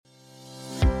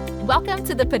Welcome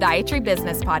to the Podiatry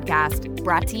Business Podcast,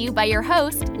 brought to you by your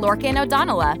host, Lorcan O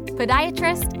Donaile,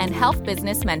 podiatrist and health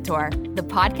business mentor. The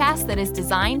podcast that is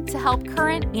designed to help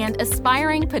current and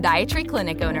aspiring podiatry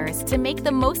clinic owners to make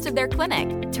the most of their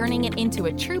clinic, turning it into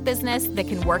a true business that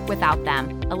can work without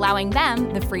them, allowing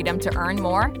them the freedom to earn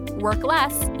more, work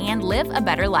less, and live a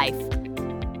better life.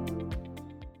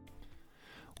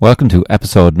 Welcome to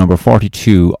episode number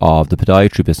 42 of the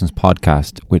Podiatry Business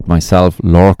Podcast with myself,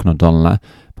 Lorcan O Donaile,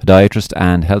 podiatrist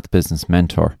and health business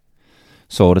mentor.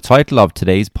 So the title of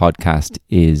today's podcast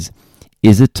is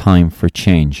it time for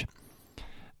change?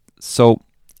 So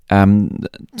the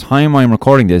time I'm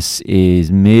recording this is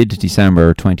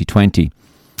mid-December 2020,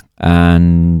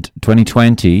 and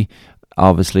 2020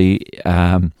 obviously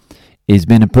has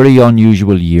been a pretty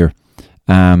unusual year,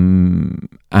 and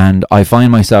I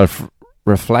find myself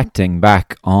reflecting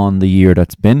back on the year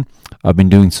that's been. I've been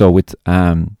doing so with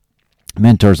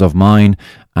mentors of mine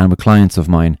and with clients of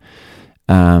mine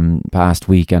past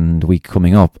week and the week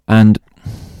coming up, and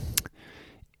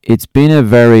it's been a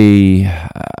very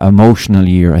emotional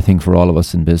year, I think, for all of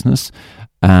us in business,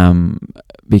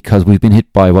 because we've been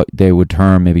hit by what they would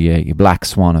term maybe a black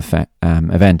swan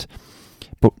event.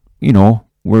 But you know,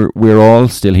 we're all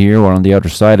still here, we're on the other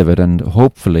side of it, and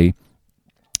hopefully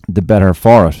the better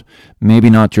for it. Maybe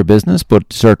not your business,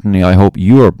 but certainly I hope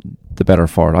you're the better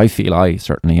for it. I feel I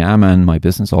certainly am, and my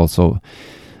business also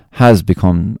has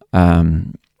become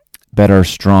better,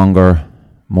 stronger,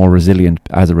 more resilient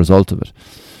as a result of it.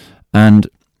 And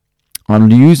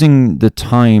I'm using this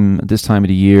time of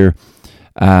the year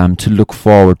to look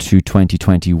forward to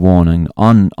 2021,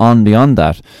 and on beyond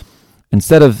that,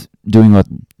 instead of doing what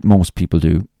most people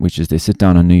do, which is they sit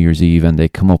down on New Year's Eve and they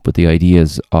come up with the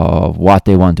ideas of what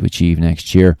they want to achieve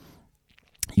next year.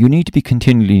 You need to be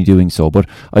continually doing so, but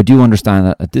I do understand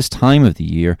that at this time of the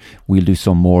year we'll do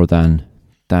so more than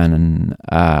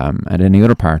at any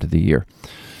other part of the year.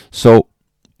 So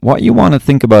what you want to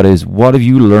think about is, what have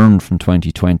you learned from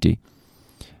 2020?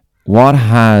 What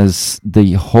has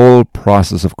the whole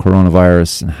process of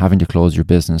coronavirus and having to close your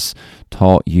business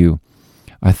taught you?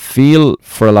 I feel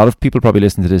for a lot of people probably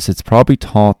listening to this, it's probably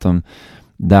taught them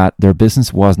that their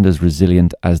business wasn't as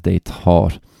resilient as they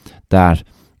thought, that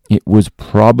it was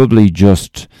probably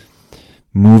just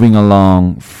moving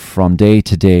along from day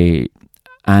to day,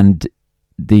 and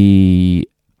the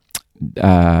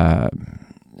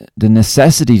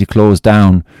necessity to close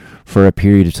down for a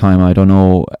period of time, I don't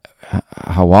know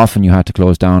how often you had to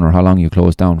close down or how long you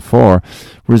closed down for,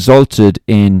 resulted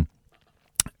in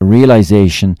a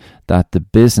realization that the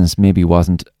business maybe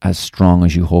wasn't as strong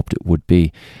as you hoped it would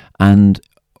be. And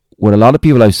with a lot of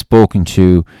people I've spoken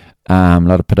to, a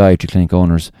lot of podiatry clinic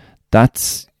owners,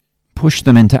 that's pushed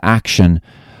them into action,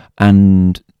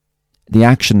 and the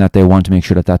action that they want to make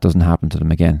sure that doesn't happen to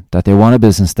them again, that they want a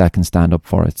business that can stand up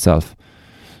for itself.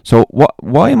 So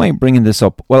why am I bringing this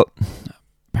up? Well,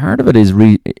 part of it is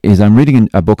I'm reading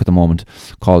a book at the moment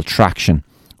called Traction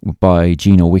by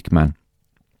Gino Wickman.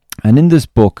 And in this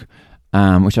book,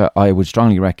 which I would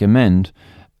strongly recommend,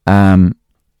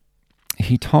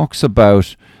 he talks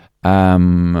about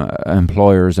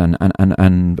employers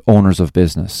and owners of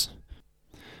business.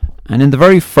 And in the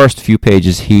very first few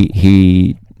pages,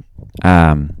 he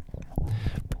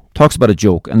talks about a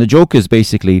joke. And the joke is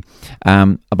basically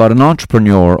about an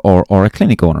entrepreneur or a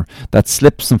clinic owner that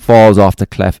slips and falls off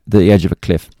the edge of a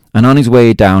cliff. And on his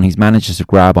way down, he manages to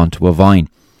grab onto a vine.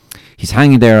 He's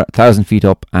hanging there 1,000 feet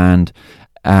up, and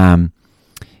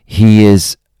he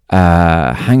is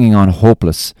hanging on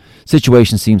hopeless.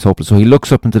 Situation seems hopeless. So he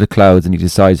looks up into the clouds and he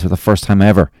decides for the first time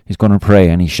ever he's going to pray,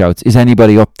 and he shouts, "Is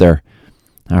anybody up there?"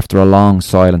 After a long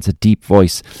silence, a deep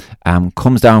voice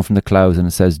comes down from the clouds and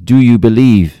it says, "Do you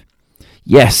believe?"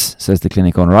 "Yes," says the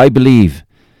clinic owner, "I believe."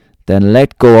 "Then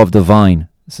let go of the vine,"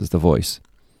 says the voice.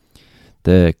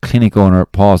 The clinic owner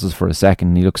pauses for a second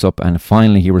and he looks up, and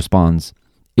finally he responds,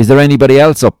 "Is there anybody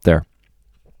else up there?"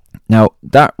 Now,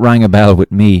 that rang a bell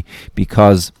with me,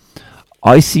 because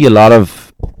I see a lot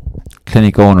of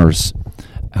clinic owners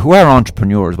who are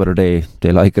entrepreneurs, whether they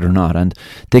like it or not, and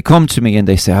they come to me and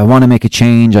they say, "I want to make a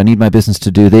change, I need my business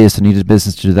to do this, I need a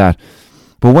business to do that."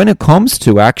 But when it comes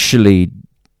to actually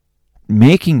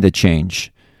making the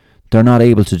change, they're not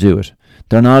able to do it.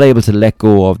 They're not able to let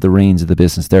go of the reins of the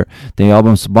business. They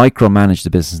almost micromanage the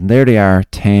business, and there they are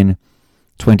 10,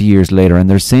 20 years later in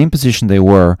their same position they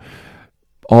were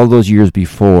all those years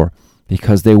before,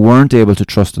 because they weren't able to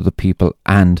trust other people,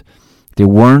 and they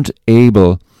weren't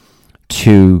able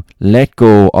to let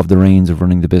go of the reins of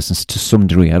running the business to some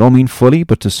degree. I don't mean fully,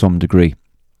 but to some degree.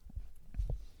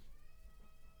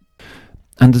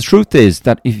 And the truth is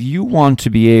that if you want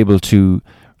to be able to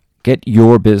get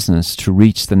your business to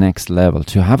reach the next level,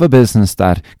 to have a business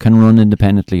that can run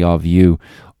independently of you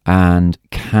and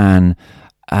can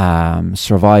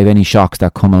survive any shocks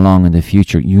that come along in the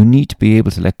future, you need to be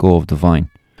able to let go of the vine.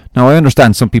 Now, I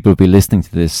understand some people will be listening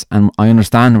to this, and I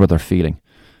understand what they're feeling.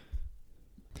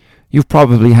 You've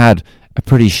probably had a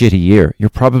pretty shitty year. You're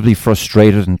probably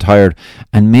frustrated and tired,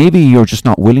 and maybe you're just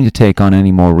not willing to take on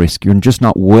any more risk. You're just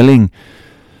not willing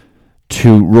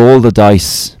to roll the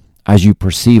dice as you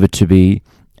perceive it to be,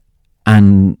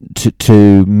 and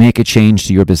to make a change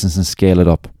to your business and scale it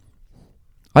up.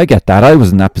 I get that. I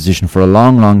was in that position for a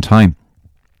long, long time,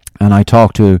 and I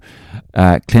talk to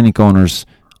clinic owners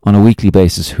on a weekly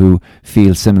basis who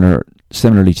feel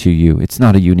similarly to you. It's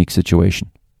not a unique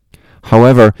situation.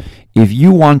 However, if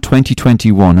you want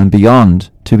 2021 and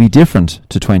beyond to be different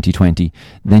to 2020,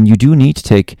 then you do need to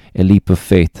take a leap of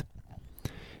faith.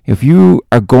 If you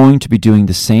are going to be doing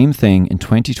the same thing in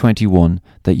 2021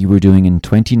 that you were doing in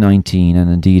 2019 and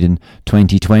indeed in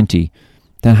 2020,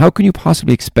 then how can you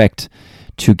possibly expect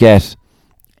to get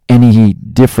any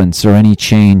difference or any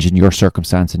change in your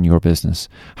circumstance in your business?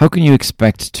 How can you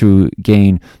expect to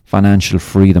gain financial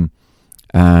freedom,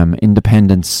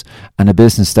 independence, and a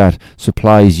business that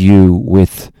supplies you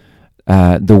with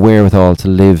the wherewithal to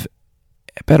live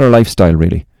a better lifestyle,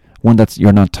 really, one that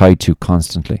you're not tied to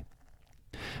constantly?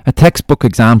 A textbook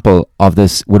example of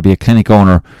this would be a clinic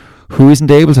owner who isn't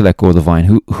able to let go of the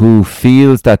vine, who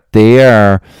feels that they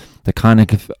are the kind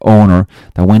of owner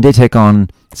that when they take on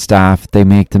staff, they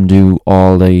make them do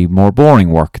all the more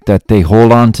boring work, that they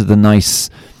hold on to the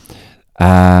nice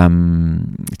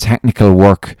technical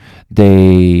work.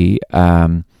 They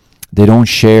don't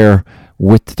share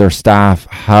with their staff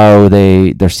how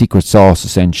their secret sauce,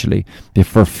 essentially,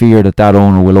 for fear that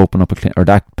owner will open up a clinic, or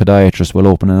that podiatrist will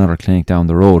open another clinic down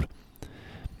the road.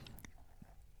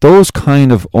 Those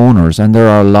kind of owners, and there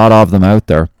are a lot of them out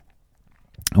there,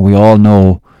 and we all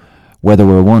know whether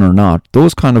we're one or not,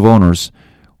 those kind of owners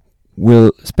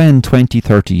will spend 20,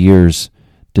 30 years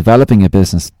developing a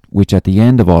business which at the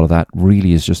end of all of that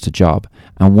really is just a job,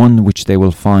 and one which they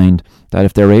will find that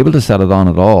if they're able to sell it on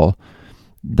at all,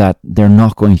 that they're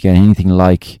not going to get anything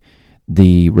like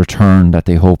the return that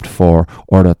they hoped for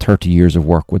or that 30 years of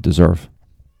work would deserve.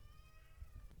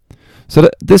 So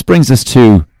this brings us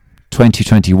to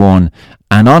 2021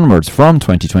 and onwards from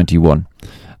 2021.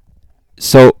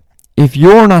 So if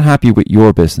you're not happy with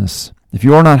your business, if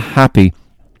you're not happy,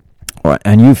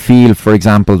 and you feel, for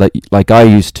example, that, like I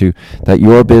used to, that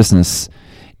your business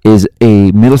is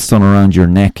a millstone around your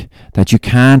neck that you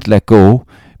can't let go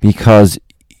because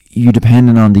you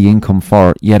dependent on the income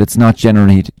for it, yet it's not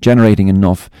generating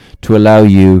enough to allow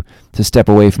you to step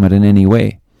away from it in any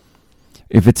way.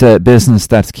 If it's a business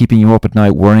that's keeping you up at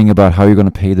night worrying about how you're going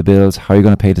to pay the bills, how you're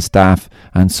going to pay the staff,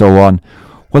 and so on,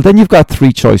 well, then you've got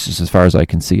three choices as far as I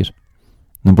can see it.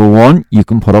 Number one, you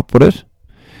can put up with it.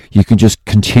 You can just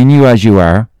continue as you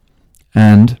are,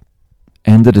 and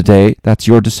end of the day, that's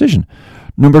your decision.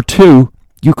 Number two,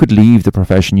 you could leave the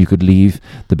profession, you could leave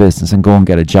the business and go and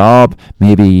get a job,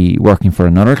 maybe working for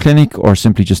another clinic, or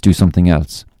simply just do something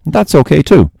else. That's okay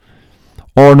too.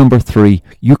 Or number three,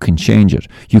 you can change it.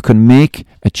 You can make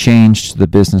a change to the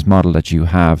business model that you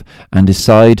have and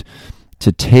decide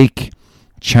to take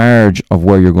charge of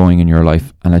where you're going in your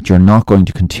life, and that you're not going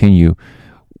to continue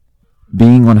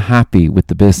being unhappy with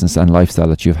the business and lifestyle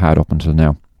that you've had up until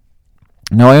now.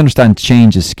 Now, I understand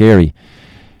change is scary.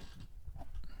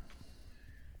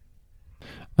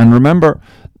 And remember,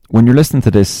 when you're listening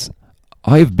to this,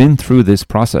 I've been through this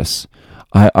process.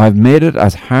 I've made it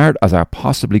as hard as I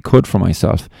possibly could for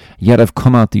myself, yet I've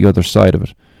come out the other side of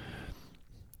it.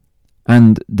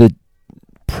 And the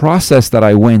process that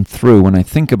I went through, when I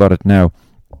think about it now,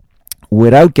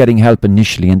 without getting help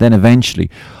initially and then eventually,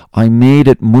 I made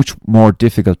it much more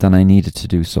difficult than I needed to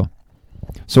do so.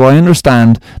 So I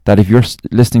understand that if you're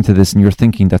listening to this and you're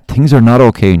thinking that things are not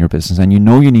okay in your business and you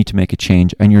know you need to make a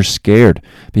change and you're scared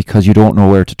because you don't know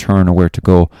where to turn or where to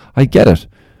go, I get it.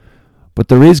 But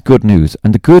there is good news,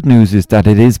 and the good news is that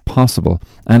it is possible,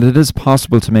 and it is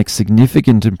possible to make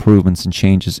significant improvements and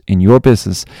changes in your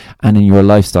business and in your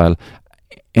lifestyle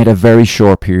in a very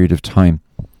short period of time.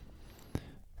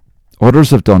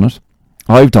 Others have done it.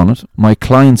 I've done it. My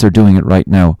clients are doing it right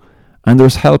now. And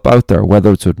there's help out there,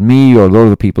 whether it's with me or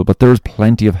other people, but there's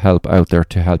plenty of help out there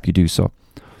to help you do so.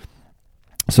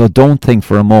 So don't think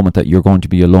for a moment that you're going to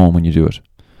be alone when you do it.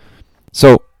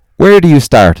 So where do you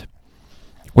start?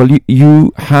 Well,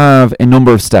 you have a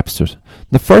number of steps to it.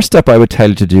 The first step I would tell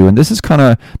you to do, and this is kind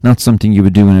of not something you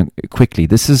would do quickly,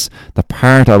 this is the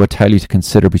part I would tell you to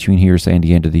consider between here, say, and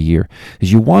the end of the year,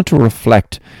 is you want to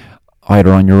reflect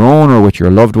either on your own or with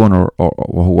your loved one or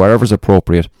whatever's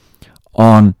appropriate,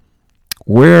 on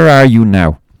where are you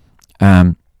now?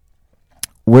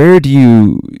 Where do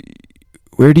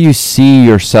you see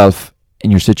yourself in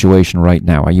your situation right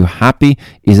now? Are you happy?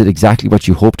 Is it exactly what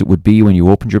you hoped it would be when you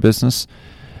opened your business?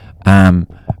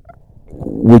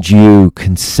 Would you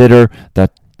consider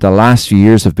that the last few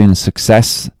years have been a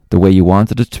success the way you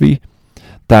wanted it to be?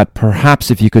 That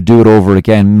perhaps if you could do it over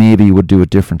again, maybe you would do it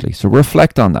differently. So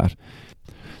reflect on that.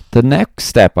 The next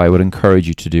step I would encourage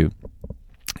you to do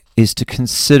is to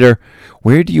consider,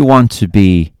 where do you want to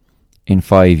be in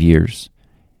 5 years,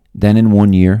 then in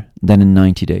 1 year, then in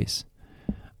 90 days.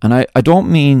 And I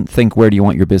don't mean think where do you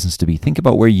want your business to be. Think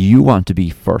about where you want to be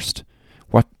first.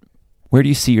 Where do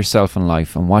you see yourself in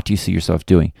life, and what do you see yourself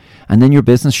doing? And then your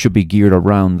business should be geared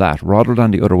around that rather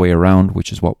than the other way around,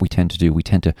 which is what we tend to do. We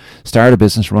tend to start a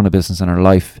business, run a business, and our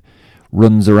life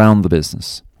runs around the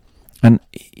business. And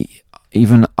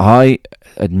even I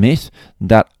admit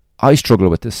that I struggle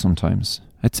with this sometimes.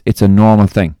 It's a normal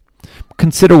thing.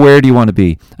 Consider, where do you want to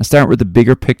be, and start with the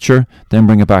bigger picture, then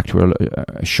bring it back to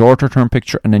a shorter term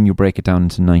picture, and then you break it down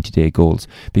into 90-day goals.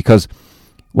 Because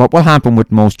what will happen with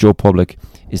most Joe Public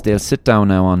is they'll sit down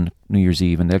now on New Year's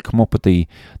Eve and they'll come up with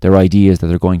their ideas that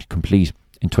they're going to complete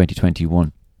in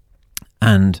 2021.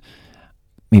 And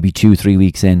maybe 2-3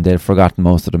 weeks in, they've forgotten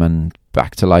most of them and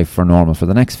back to life for normal for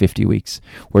the next 50 weeks.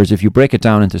 Whereas if you break it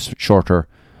down into shorter,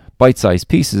 bite-sized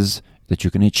pieces that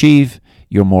you can achieve,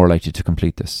 you're more likely to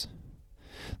complete this.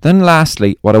 Then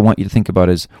lastly, what I want you to think about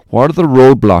is, what are the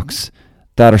roadblocks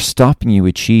that are stopping you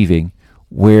achieving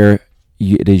where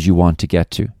it is you want to get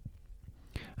to?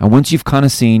 And once you've kind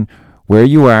of seen where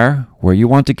you are, where you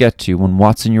want to get to, and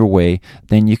what's in your way,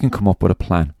 then you can come up with a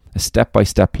plan, a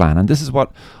step-by-step plan. And this is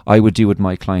what I would do with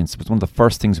my clients. It's one of the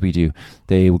first things we do.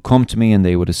 They would come to me and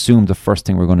they would assume the first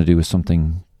thing we're going to do is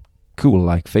something cool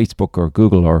like Facebook or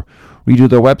Google or redo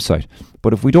their website.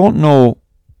 But if we don't know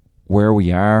where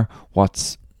we are,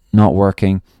 what's not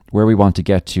working, where we want to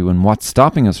get to, and what's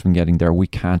stopping us from getting there, we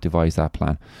can't devise that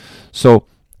plan. So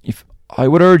if I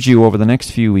would urge you over the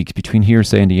next few weeks between here,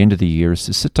 say, and the end of the year, is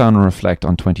to sit down and reflect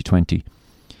on 2020.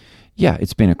 Yeah,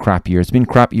 it's been a crap year. It's been a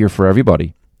crap year for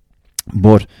everybody.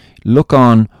 But look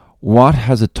on, what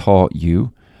has it taught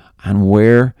you, and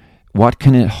what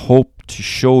can it hope to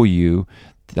show you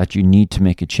that you need to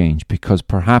make a change? Because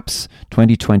perhaps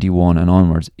 2021 and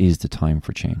onwards is the time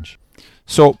for change.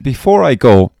 So before I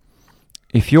go,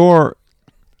 if you're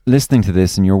listening to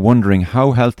this and you're wondering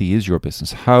how healthy is your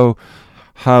business, how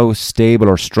stable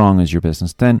or strong is your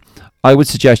business, then I would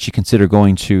suggest you consider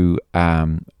going to a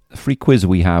free quiz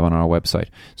we have on our website.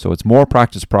 So it's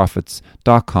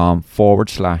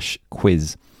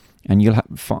morepracticeprofits.com/quiz. And you'll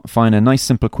find a nice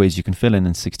simple quiz you can fill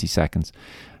in 60 seconds.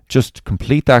 Just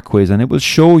complete that quiz and it will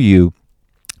show you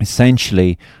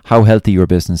essentially how healthy your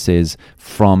business is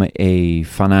from a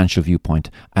financial viewpoint,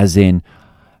 as in,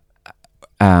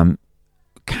 can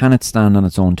it stand on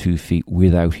its own 2 feet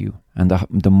without you? And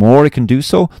the more it can do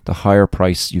so, the higher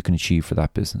price you can achieve for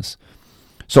that business.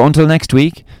 So until next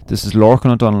week, this is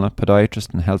Lorcan O Donaile,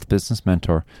 podiatrist and health business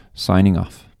mentor, signing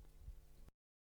off.